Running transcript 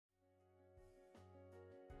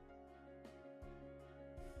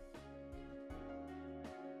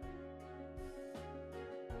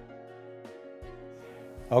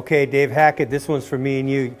Okay, Dave Hackett, this one's for me and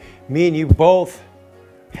you. Me and you both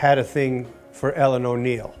had a thing for Ellen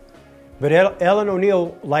Oneal. But Ellen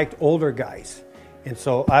Oneal liked older guys, and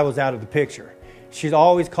so I was out of the picture. She's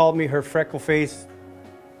always called me her freckle-faced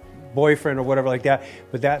boyfriend or whatever like that,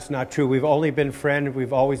 but that's not true. We've only been friends.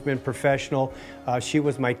 We've always been professional. She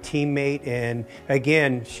was my teammate, and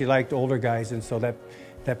again, she liked older guys, and so that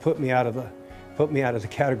put me out of the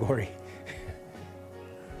category.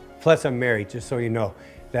 Plus, I'm married, just so you know.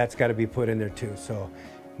 That's got to be put in there too. So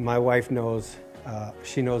my wife knows,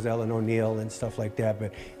 she knows Ellen Oneal and stuff like that,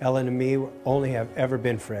 but Ellen and me only have ever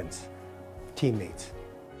been friends, teammates.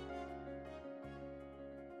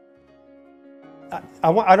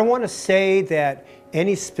 I don't want to say that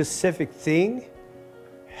any specific thing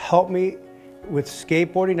helped me with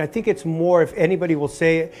skateboarding. I think it's more, if anybody will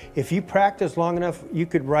say it, if you practice long enough, you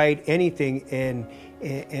could ride anything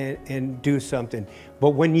and do something.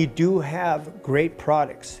 But when you do have great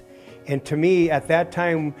products, and to me at that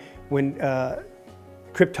time when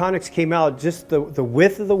Kryptonics came out, just the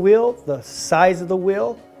width of the wheel, the size of the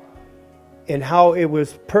wheel, and how it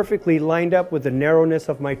was perfectly lined up with the narrowness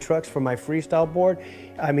of my trucks for my freestyle board.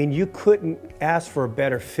 I mean, you couldn't ask for a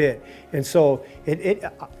better fit. And so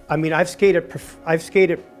I mean, I've skated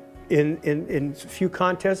in a few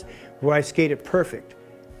contests where I skated perfect,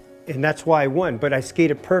 and that's why I won. But I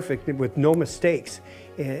skated perfect with no mistakes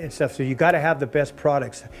and stuff. So you got to have the best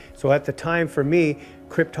products. So at the time, for me,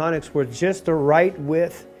 Kryptonics were just the right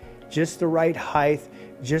width, just the right height,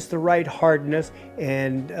 just the right hardness,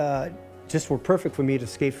 and just were perfect for me to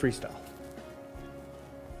skate freestyle.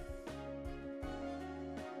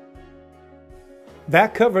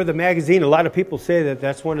 That cover of the magazine, a lot of people say that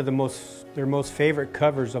that's one of their most favorite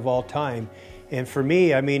covers of all time. And for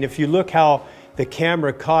me, I mean, if you look how the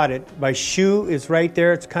camera caught it, my shoe is right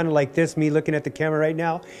there. It's kind of like this, me looking at the camera right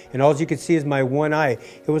now, and all you can see is my one eye.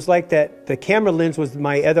 It was like that, the camera lens was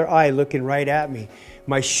my other eye looking right at me.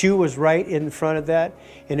 My shoe was right in front of that,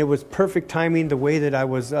 and it was perfect timing, the way that I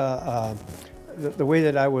was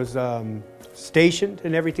stationed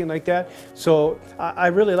and everything like that. So I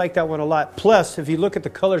really like that one a lot. Plus, if you look at the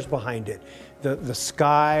colors behind it, the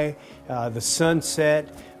sky, the sunset.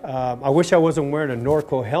 I wish I wasn't wearing a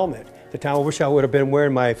Norco helmet. The time I wish I would have been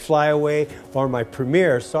wearing my Flyaway or my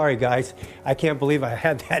Premier. Sorry guys, I can't believe I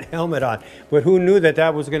had that helmet on. But who knew that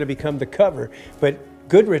that was going to become the cover? But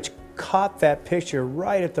Goodrich caught that picture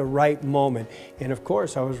right at the right moment. And of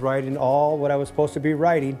course, I was riding all what I was supposed to be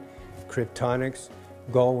riding: Kryptonics,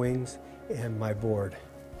 Gull Wings, and my board.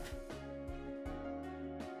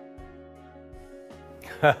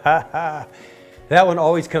 That one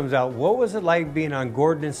always comes out. What was it like being on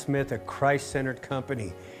Gordon & Smith, a Christ-centered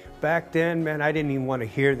company? Back then, man, I didn't even want to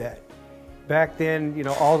hear that. Back then, you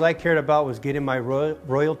know, all I cared about was getting my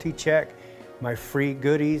royalty check, my free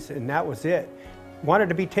goodies, and that was it. Wanted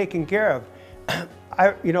to be taken care of.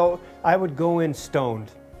 I would go in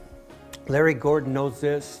stoned. Larry Gordon knows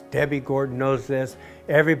this, Debbie Gordon knows this,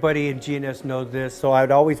 everybody in GNS knows this. So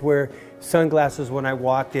I'd always wear sunglasses when I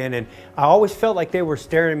walked in, and I always felt like they were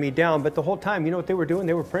staring me down, but the whole time, you know what they were doing?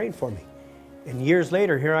 They were praying for me. And years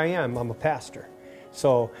later, here I am, I'm a pastor.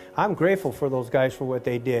 So I'm grateful for those guys for what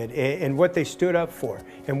they did and what they stood up for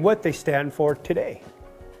and what they stand for today.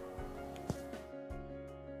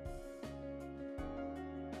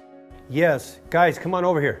 Yes, guys, come on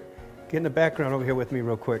over here. Get in the background over here with me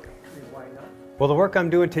real quick. Why not? Well, the work I'm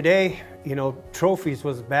doing today, you know, trophies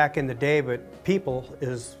was back in the day, but people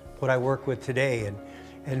is what I work with today,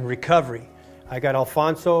 and recovery. I got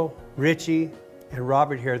Alfonso, Richie, and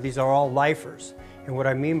Robert here. These are all lifers. And what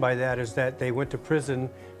I mean by that is that they went to prison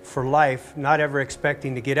for life, not ever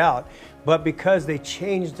expecting to get out. But because they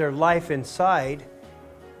changed their life inside,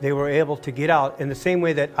 they were able to get out. In the same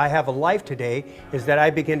way that I have a life today, is that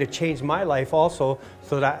I began to change my life also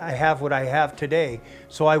so that I have what I have today.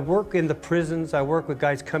 So I work in the prisons. I work with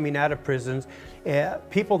guys coming out of prisons,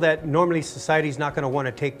 people that normally society's not going to want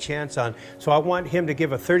to take chance on. So I want him to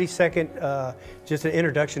give a 30-second, just an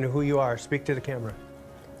introduction to who you are. Speak to the camera.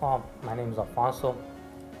 My name is Alfonso,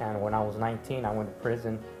 and when I was 19, I went to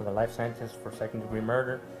prison with a life sentence for second-degree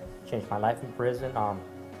murder. Changed my life in prison.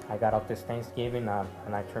 I got out this Thanksgiving,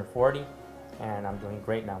 and I turned 40, and I'm doing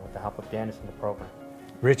great now with the help of Dennis and the program.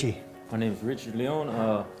 Richie. My name is Richard Leon.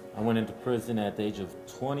 I went into prison at the age of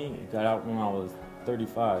 20 and got out when I was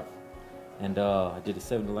 35. And I did a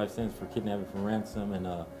 7-year life sentence for kidnapping for ransom,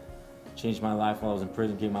 and changed my life while I was in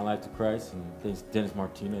prison, gave my life to Christ, and thanks to Dennis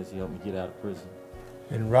Martinez, he helped me get out of prison.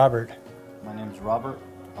 And Robert. My name's Robert.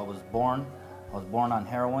 I was born on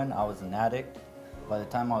heroin. I was an addict. By the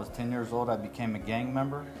time I was 10 years old, I became a gang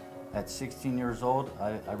member. At 16 years old,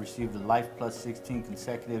 I received a life plus 16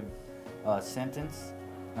 consecutive sentence,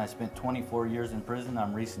 and I spent 24 years in prison.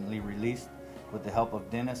 I'm recently released with the help of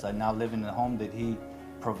Dennis. I now live in the home that he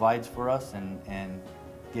provides for us, and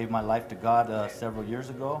gave my life to God several years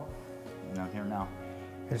ago, and I'm here now.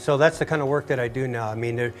 And so that's the kind of work that I do now. I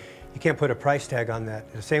mean, you can't put a price tag on that.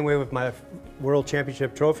 The same way with my World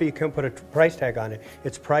Championship trophy, you can't put a price tag on it.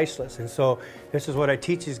 It's priceless. And so this is what I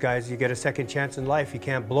teach these guys. You get a second chance in life. You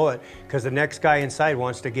can't blow it because the next guy inside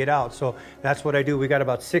wants to get out. So that's what I do. We got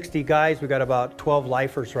about 60 guys. We got about 12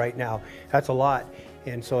 lifers right now. That's a lot.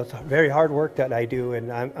 And so it's very hard work that I do, and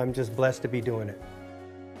I'm just blessed to be doing it.